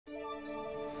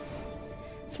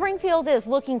Springfield is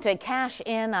looking to cash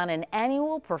in on an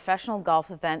annual professional golf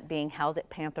event being held at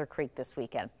Panther Creek this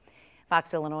weekend.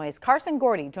 Fox Illinois' Carson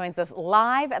Gourdie joins us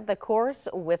live at the course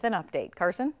with an update.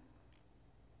 Carson?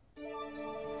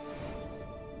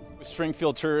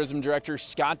 Springfield Tourism Director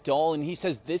Scott Dahl, and he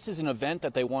says this is an event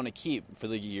that they want to keep for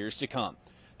the years to come.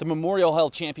 The Memorial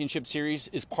Health Championship Series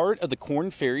is part of the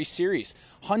Korn Ferry Series.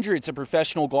 Hundreds of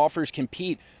professional golfers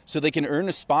compete so they can earn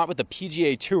a spot with the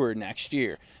PGA Tour next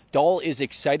year. Dahl is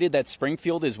excited that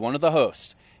Springfield is one of the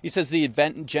hosts. He says the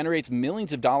event generates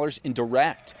millions of dollars in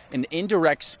direct and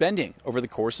indirect spending over the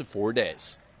course of 4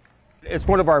 days. It's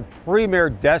one of our premier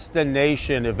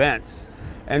destination events.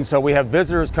 And so we have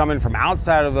visitors coming from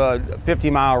outside of a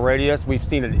 50-mile radius. We've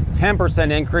seen a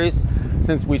 10% increase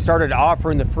since we started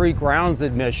offering the free grounds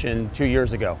admission 2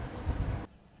 years ago.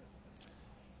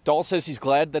 Dahl says he's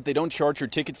glad that they don't charge for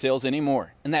ticket sales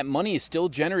anymore, and that money is still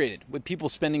generated with people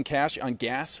spending cash on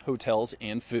gas, hotels,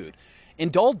 and food.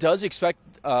 And Dahl does expect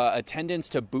attendance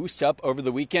to boost up over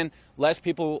the weekend. Less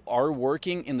people are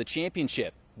working, and the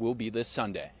championship will be this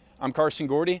Sunday. I'm Carson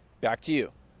Gourdie. Back to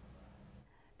you.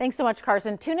 Thanks so much,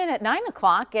 Carson. Tune in at 9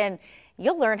 o'clock and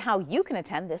you'll learn how you can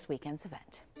attend this weekend's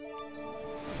event.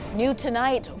 New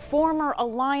tonight, former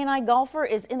Illini golfer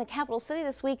is in the capital city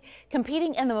this week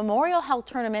competing in the Memorial Health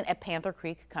Tournament at Panther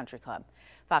Creek Country Club.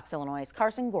 Fox Illinois'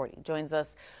 Carson Gourdie joins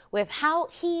us with how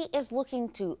he is looking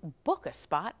to book a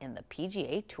spot in the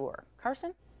PGA Tour.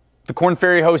 Carson? The Korn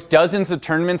Ferry hosts dozens of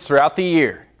tournaments throughout the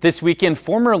year. This weekend,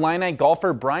 former Illini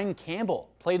golfer Brian Campbell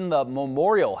played in the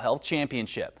Memorial Health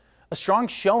Championship. A strong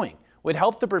showing would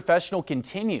help the professional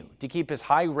continue to keep his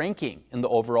high ranking in the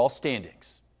overall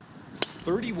standings.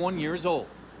 31 years old,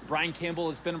 Brian Campbell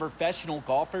has been a professional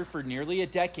golfer for nearly a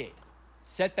decade.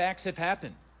 Setbacks have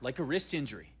happened, like a wrist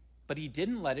injury, but he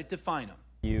didn't let it define him.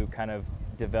 You kind of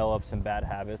develop some bad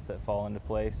habits that fall into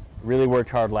place. Really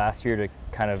worked hard last year to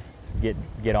kind of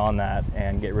get on that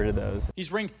and get rid of those.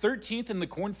 He's ranked 13th in the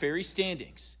Korn Ferry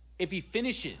standings. If he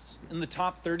finishes in the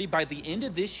top 30 by the end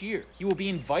of this year, he will be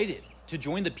invited to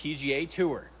join the PGA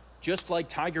Tour, just like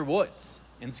Tiger Woods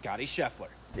and Scotty Scheffler.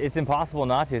 It's impossible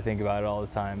not to think about it all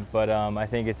the time, but I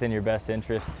think it's in your best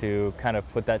interest to kind of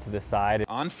put that to the side.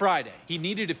 On Friday, he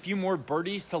needed a few more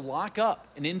birdies to lock up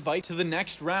an invite to the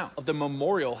next round of the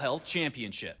Memorial Health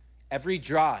Championship. Every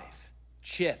drive,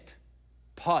 chip,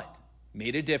 putt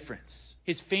made a difference.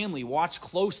 His family watched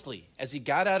closely as he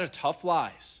got out of tough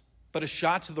lies. But a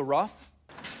shot to the rough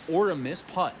or a missed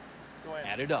putt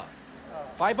added up.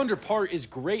 5 under par is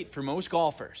great for most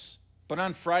golfers, but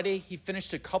on Friday he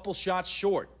finished a couple shots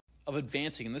short of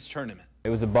advancing in this tournament. It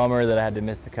was a bummer that I had to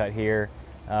miss the cut here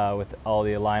with all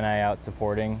the Illini out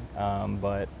supporting,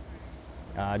 but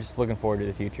just looking forward to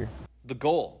the future. The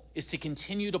goal is to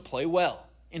continue to play well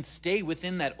and stay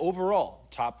within that overall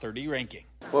top 30 ranking.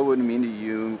 What would it mean to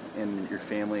you and your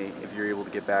family if you're able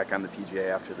to get back on the PGA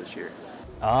after this year?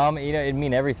 You know, it'd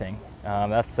mean everything.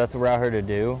 That's what we're out here to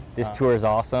do. This tour is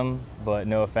awesome, but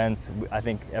no offense, I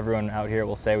think everyone out here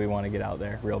will say we want to get out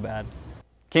there real bad.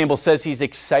 Campbell says he's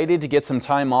excited to get some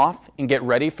time off and get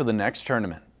ready for the next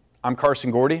tournament. I'm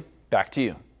Carson Gourdie. Back to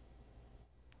you.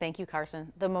 Thank you,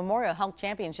 Carson. The Memorial Health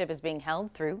Championship is being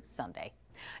held through Sunday.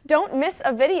 Don't miss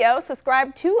a video.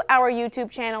 Subscribe to our YouTube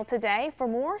channel today for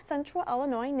more Central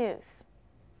Illinois news.